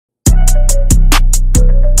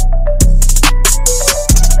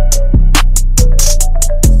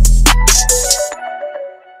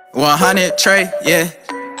100 Trey, yeah.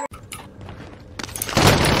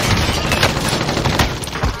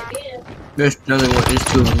 There's another one. There's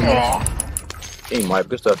two of them. Hey, Mike,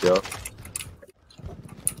 good stuff, y'all.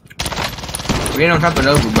 We ain't on top of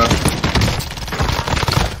Nova, bro.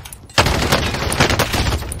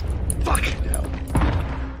 Fuck.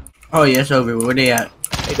 Oh, yeah, it's over. Where they at?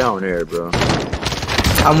 They down there, bro.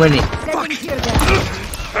 How many? I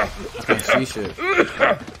can't see shit.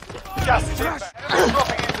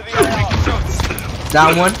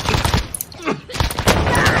 Down one.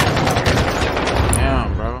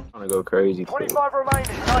 Damn, bro. I'm gonna go crazy. 25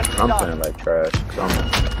 remaining. I'm playing like trash because I'm a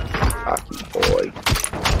hockey boy.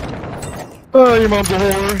 Oh, you mother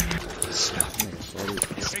whore.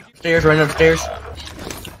 Stairs, right upstairs.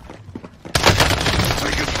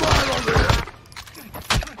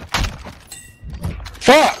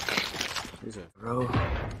 Fuck! Bro,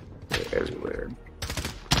 they're everywhere.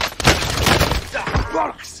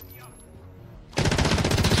 Box!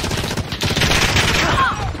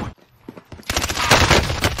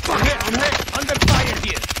 I'm hit! Under fire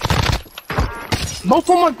here! Both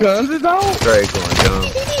of my guns is out. Drake going dumb.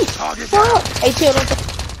 Hey, chill.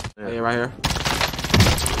 Hey, right here.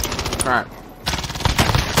 Crack.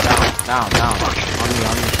 Down. On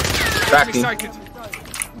me. Tracking.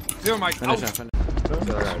 Finish him.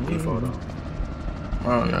 I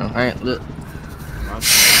don't know. I ain't look.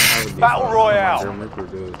 Battle Royale.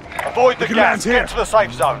 Avoid the gas. Get to the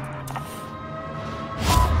safe zone.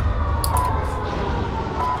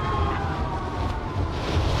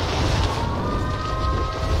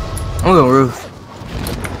 I'm gonna go roof.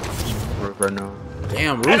 Roof right now.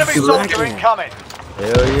 Damn, Enemy Roof's soldier lacking. incoming. Hell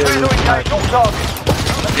yeah. Clear to engage all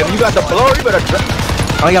targets. If you got the blower, you better drop.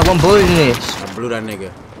 I only got one bullet in this. I blew that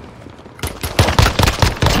nigga.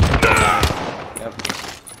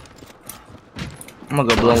 I'm gonna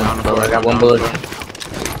go blow one. Bro. I got one bullet.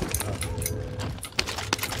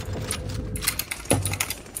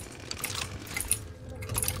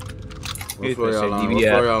 What floor y'all on? What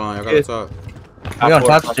floor y'all on? Y'all gotta talk. We on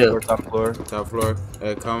top still. Top floor. Top floor.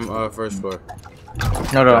 Hey, come first floor.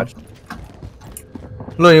 No.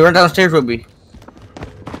 Look, you run downstairs with me. Take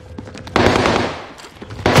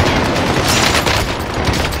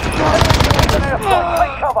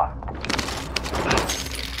cover.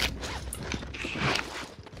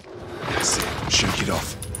 That's it. Shake it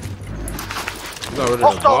off. You got rid of the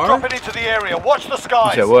Hostile bar? dropping into the area. Watch the You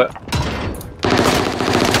skies. said what?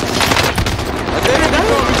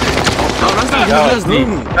 That was me.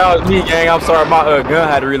 That was me, gang. I'm sorry. My gun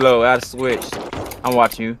had to reload. I had to switch. I'm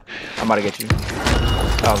watching you. I'm about to get you.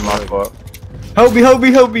 That was my fault.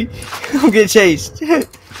 Hobie. I'm getting chased.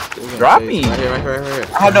 Drop me. Right here.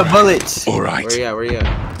 I have no bullets. All right. Where you at?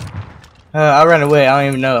 I ran away. I don't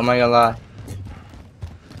even know. I'm not gonna lie.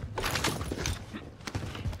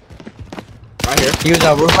 Right here. He was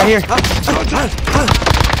on roof right here.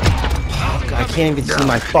 I can't even see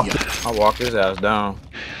my fucking. I walked his ass down.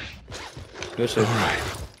 Good shit.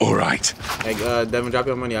 All right. Hey, Devin, drop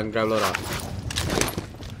your money. I can grab loadout.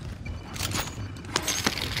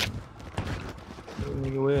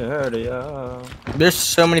 There's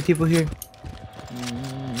so many people here.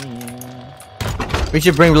 We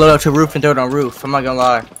should bring loadout to roof and throw it on roof. I'm not gonna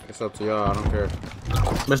lie. It's up to y'all. I don't care.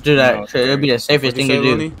 Let's do that. It'll be the safest thing to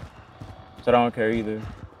do. So I don't care either.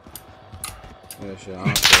 Yeah, shit. I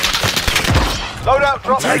don't care. Loadout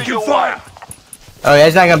drop heading your way. Oh yeah,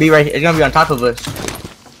 it's not gonna be right here. It's gonna be on top of us.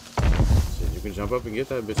 Shit, you can jump up and get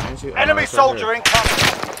that bitch, can't you? Enemy it's right soldier here. incoming.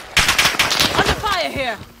 Under fire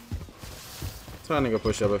here. Tell that nigga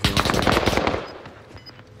push up if you want to.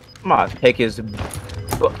 I'm gonna take his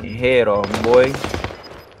fucking head off, boy.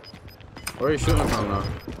 Where are you shooting from now?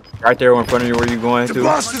 Right there in front of you where you going The to.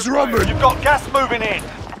 blast is rumbling. You've got gas moving in.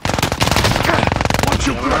 Watch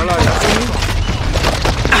your Y'all blood.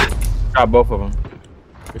 Got both of them.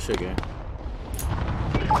 Good shit, gang.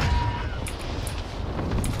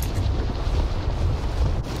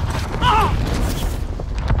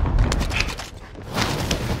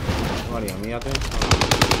 Somebody on me, I think.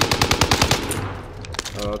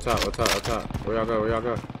 Up top. Where y'all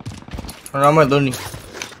go? I'm at Looney.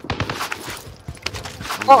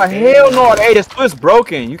 Oh hell no! Hey, the switch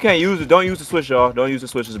broken. You can't use it. Don't use the switch, y'all. Don't use the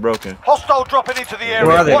switch. It's broken. Hostile dropping into the Where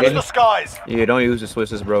are area. they, Watch Danny? the skies. Yeah, don't use the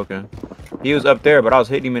switch. It's broken. He was up there, but I was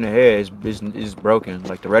hitting him in the head. It's broken.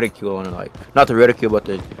 Like the reticule and like not the reticule, but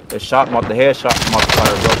the shot, the head shot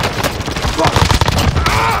multiplier broken.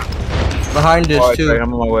 Behind us too.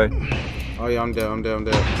 I'm on my way. Oh yeah, I'm dead.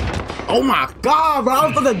 Oh my god, bro! I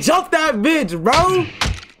was gonna jump that bitch, bro.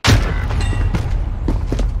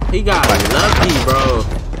 He got lucky, bro.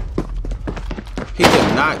 He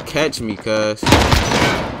could not catch me, cuz.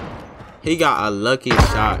 He got a lucky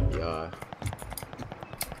shot, y'all.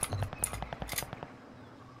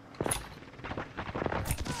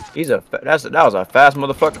 That was a fast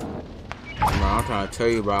motherfucker. Bro, I'm trying to tell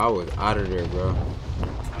you, bro. I was out of there, bro.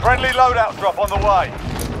 Friendly loadout drop on the way.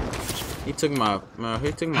 He took my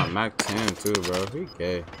Mac 10 too, bro. He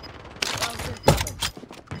gay.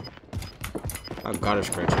 I gotta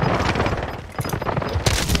scratch it.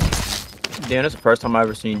 Damn, that's the first time I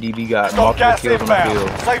ever seen DB got Got multiple gas kills on the inbound.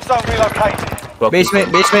 field. Safe zone relocated. Fuck Basement.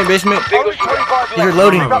 Only 25 You're left.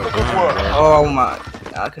 loading. Keep up the good work. Oh my.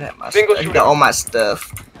 I could have my stuff. I got all my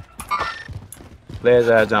stuff. Lay his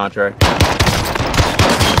ass down, Trey.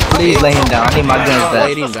 Please lay him down. I need my guns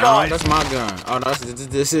Laid back. him down. That's my gun. Oh,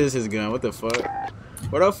 this is his gun. What the fuck?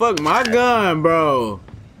 What the fuck? My gun, bro.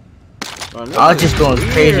 Bro, I was just going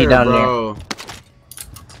crazy down bro.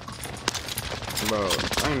 Bro,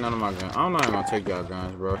 ain't none of my guns. I'm not even gonna take y'all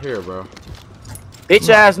guns, bro. Here, bro. Bitch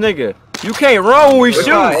ass nigga. You can't run when we shoot.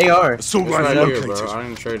 AR. Assault It's rifle right here, located. bro. I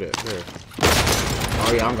didn't trade it. Here.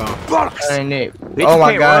 Oh yeah, I'm gone. Bollocks! That ain't it. Bitch, Oh you my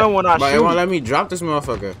can't god. run when I But it shoot. won't let me drop this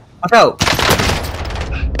motherfucker. Watch out.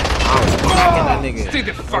 I was smacking that nigga. Stay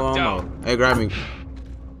the fuck down. Hey, grab me.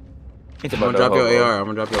 It's I'm about gonna drop that your hoe, AR. I'm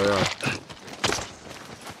gonna drop your AR.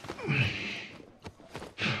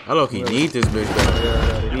 I low-key need this bitch,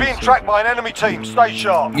 bro. You're being tracked by an enemy team. Stay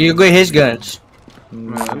sharp. You get his guns.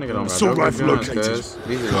 Man, that nigga don't got Assault no rifle guns, located. cuz.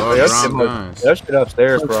 These are all That brown shit- guns. That shit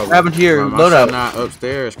upstairs, What probably. happened to your Bro, my shit loadout? not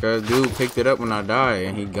upstairs, cuz. Dude picked it up when I died,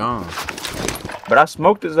 and he gone. But I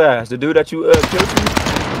smoked his ass. The dude that you killed you.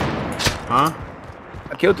 Huh?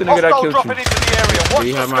 I killed the nigga that Hostile killed dropping you. into the area. Do Watch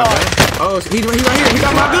you the have my sky. gun? Oh, he right here. He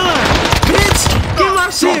got my gun. Bitch! Get my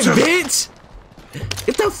shit, bitch!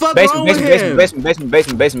 Get the fuck wrong with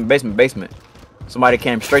him? Basement. Somebody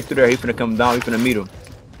came straight through there. He finna come down. We finna meet him.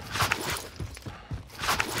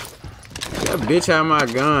 That bitch had my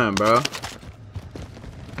gun, bro.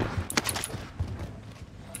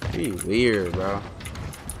 He weird, bro.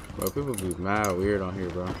 Bro, people be mad weird on here,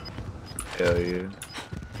 bro. Hell yeah.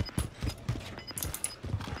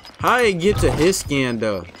 How he get to his skin,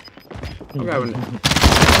 though? I'm grabbing it. Come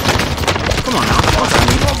on now. Don't try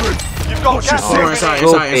me. You've got gas Oh, moving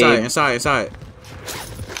in. inside.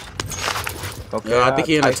 Okay. Yeah, I think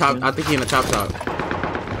he in the I top. see. I think he in the top.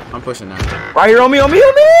 I'm pushing that. Right here on me. Oh.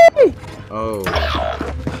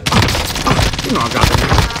 You know I'm dropping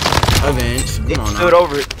it. Avenge. Come on now.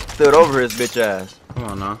 Stood over his bitch ass. Come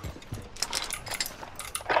on now.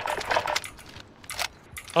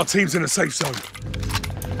 Our team's in a safe zone.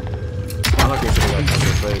 I like your shit like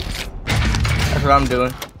that. Wait. That's what I'm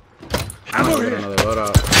doing. I'm gonna get another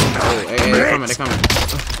loadout. Oh, hey, they're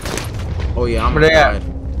coming. Oh yeah, I'm Where gonna they at?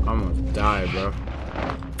 die. I'm gonna die, bro.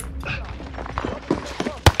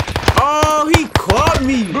 Oh, he caught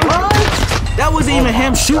me. What? That wasn't even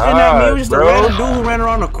him shooting at me. It was just a bro. random dude who ran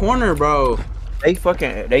around the corner, bro. They keep.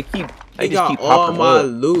 He They just got keep all popping my up.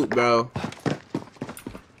 loot, bro.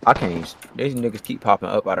 I can't even. These niggas keep popping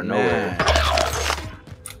up out of nowhere. Man.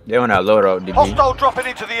 They on that loadout, DB. Hostile dropping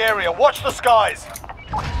into the area. Watch the skies.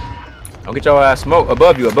 Don't get your ass smoke.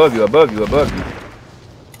 Above you.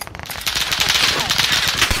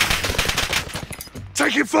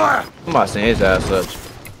 Taking fire! I'm not saying his ass up.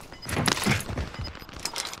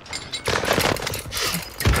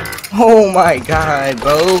 Oh my god,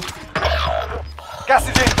 bro. Gas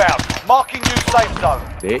is inbound. Marking new safe zone.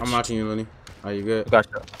 Bitch. I'm watching you, Looney. Are you good?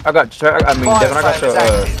 I got Devin, I got your,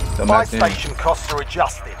 the Fire Mac 10. station costs are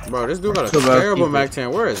adjusted. Bro, this dude got a So, bro, terrible keep Mac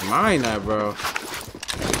 10. Where is mine at, bro?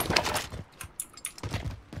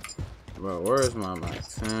 Bro, where is my Mac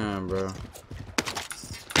 10, bro?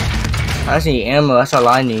 I just need ammo. That's all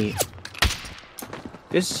I need.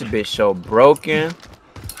 This bitch so broken.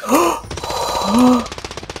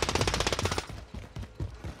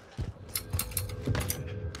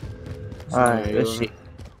 Alright, let's see.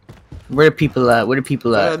 Where the people at? What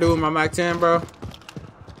I do with my Mac 10, bro? Hell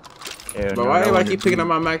Bro, no, why that everybody one keep is- picking up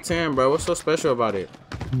my Mac 10, bro? What's so special about it?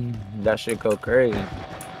 That shit go crazy.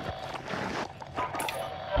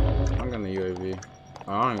 I'm gonna UAV.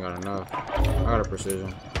 Oh, I ain't got enough. I got a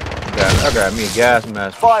precision. I got me a gas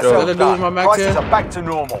mask for Fire sure. sales What to do with my done. Mac Prices 10? are back to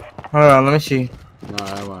normal. Hold on, let me see. No,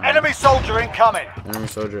 I won't. Enemy soldier incoming. Enemy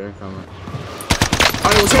soldier incoming.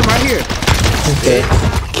 Oh, it was him right here. Okay.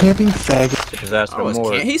 Took his ass to I the was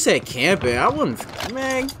morgue. he said camping. I wouldn't.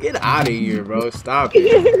 Man, get out of here, bro. Stop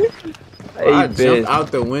it. Bro, I Hey, jumped bitch.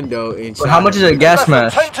 out the window and Well, how much is a gas Less than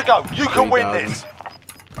mask? 10 to go. You can win 3,000. this.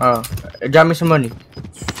 Oh, drop me some money.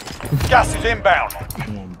 Gas is inbound.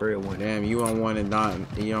 Come on, bread one. Damn, you want one and not.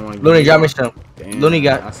 You don't want to. Looney, drop me some. Damn, Looney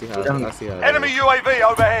got. I see how. I see how. Enemy UAV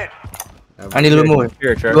overhead. I need a little more.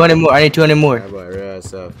 Here, Trevor. 200 more. I need 200 more. That boy,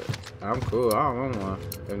 itself. I'm cool. I don't want one.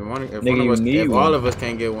 If, Nigga, one of us, you need if one. all of us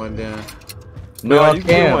can't get one, then No, you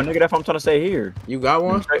get one, nigga. That's what I'm trying to say here. you got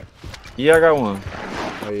one. Yeah, I got one.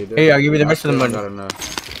 Oh, you do? Hey, I'll give you the rest of the money. Got enough.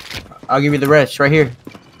 I'll give you the rest right here.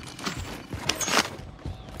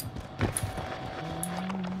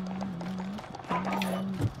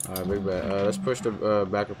 Alright, big bet. Let's push the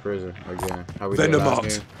back of prison again. How we Vendor did last marked.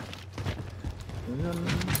 game.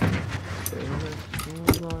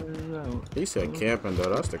 He said camping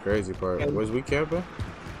though. That's the crazy part. Was we camping?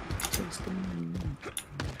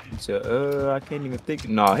 So, I can't even think.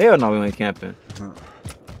 No, hell no, we ain't camping.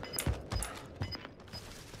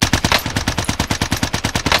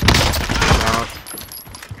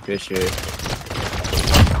 Good shit.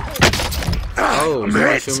 Oh,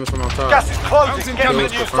 somebody shoot me from on top. Gas is closing. Get to the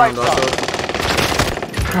Kills new confirmed safe also.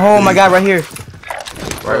 zone. Oh my god, right here.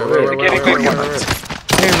 Where?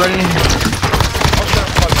 Hey, running in here.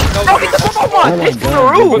 Bro, get the fuck on the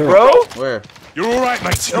roof, bro. Where? You're all right,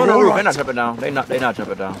 mate. No, You're no, all they're right. not jumping down. They not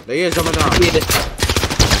jumping down. They is jumping down. Get it.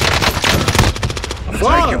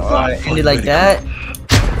 End it like that.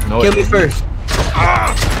 No, Kill me first.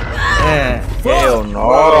 Yeah. hell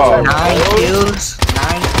no. 9 kills.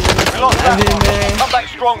 9 kills. We lost that 11, one. man. Come back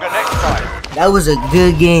stronger next time. That was a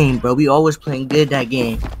good game, bro. We always playing good that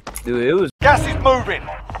game. Dude, it was. Gas is moving.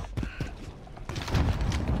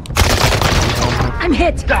 I'm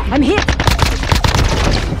hit. I'm hit.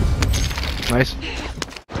 Nice.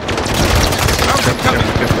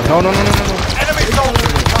 No. Enemy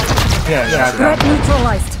soldiers incoming. Yeah. Threat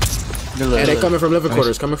neutralized. And they coming from living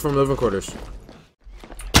quarters. Coming from living quarters.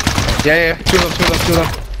 Yeah. Two of them.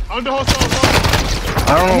 Under hostile.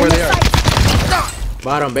 I don't know where they are.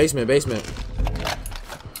 Bottom basement.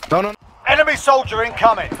 No. Enemy soldier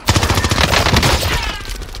incoming.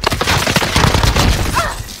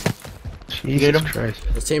 Jesus Christ.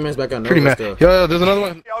 His teammates back on Pretty Nova mad. still. Yo, there's another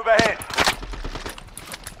one. Overhead.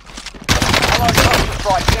 Allied cluster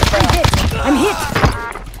strike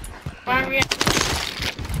inbound. I'm hit.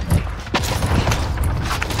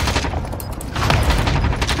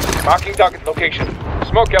 Marking target location.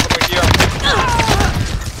 Smoke cavalry here.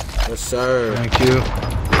 Yes, sir. Thank you.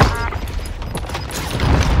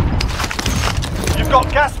 You've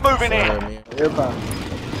got gas moving in.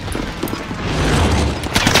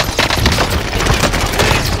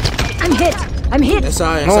 I'm hit.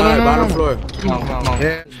 Inside, No. bottom floor. Come on.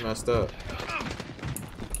 Yeah. It's messed up.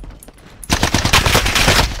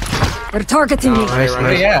 They're targeting me. Nice.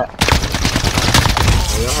 Where you at?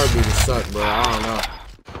 Your heartbeat is suck, bro. I don't know.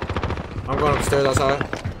 I'm going upstairs outside.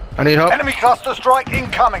 I need help. Enemy cluster strike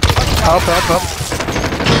incoming. Help.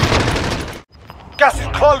 Gas is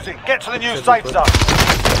closing. Get to the new safe zone.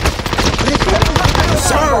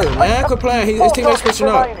 Sir, man, quit playing. His teammates pushing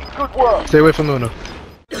up. Remaining. Good work. Stay away from Luna.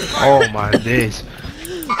 Oh my days.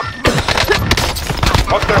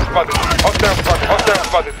 Hostile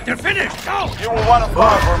spotted. You're finished. Go. You were 1 of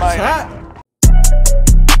 5 remaining.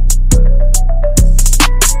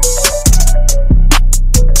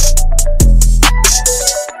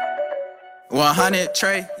 100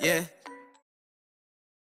 Trey, yeah.